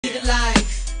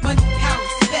Life, money, power,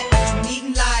 respect, what you need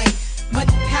in life.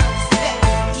 Money, power,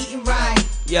 respect, eating right.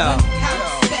 Yo,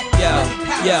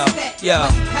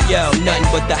 nothing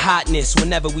but the hotness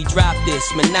whenever we drop this.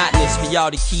 Monotonous for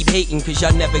y'all to keep hating, cause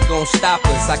y'all never gon' stop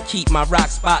us. I keep my rock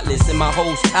spotless and my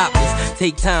hoes topless.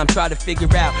 Take time, try to figure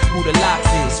out who the locks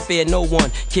is. Fear no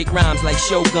one, kick rhymes like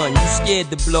Shogun. You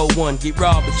scared to blow one, get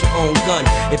robbed with your own gun.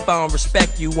 If I don't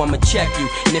respect you, I'ma check you.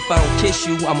 And if I don't kiss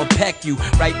you, I'ma peck you.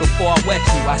 Right before I wet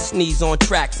you, I sneeze on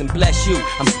tracks and bless you.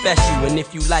 I'm special, and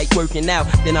if you like working out,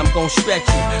 then I'm gon' stretch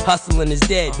you. Hustling is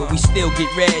dead, but we still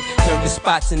get red. Turn the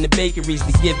spots in the bakeries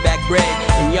to give back bread.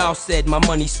 And y'all said my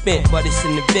money spent, but it's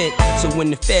an event. So when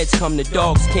the feds come, the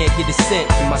dogs can't get a cent.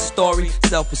 And my story,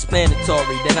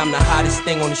 self-explanatory, that I'm the hottest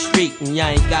thing on the street, and y'all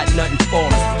ain't got nothing for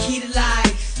me. Key to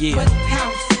life, yeah. money,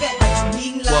 power, respect, what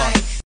you need in life.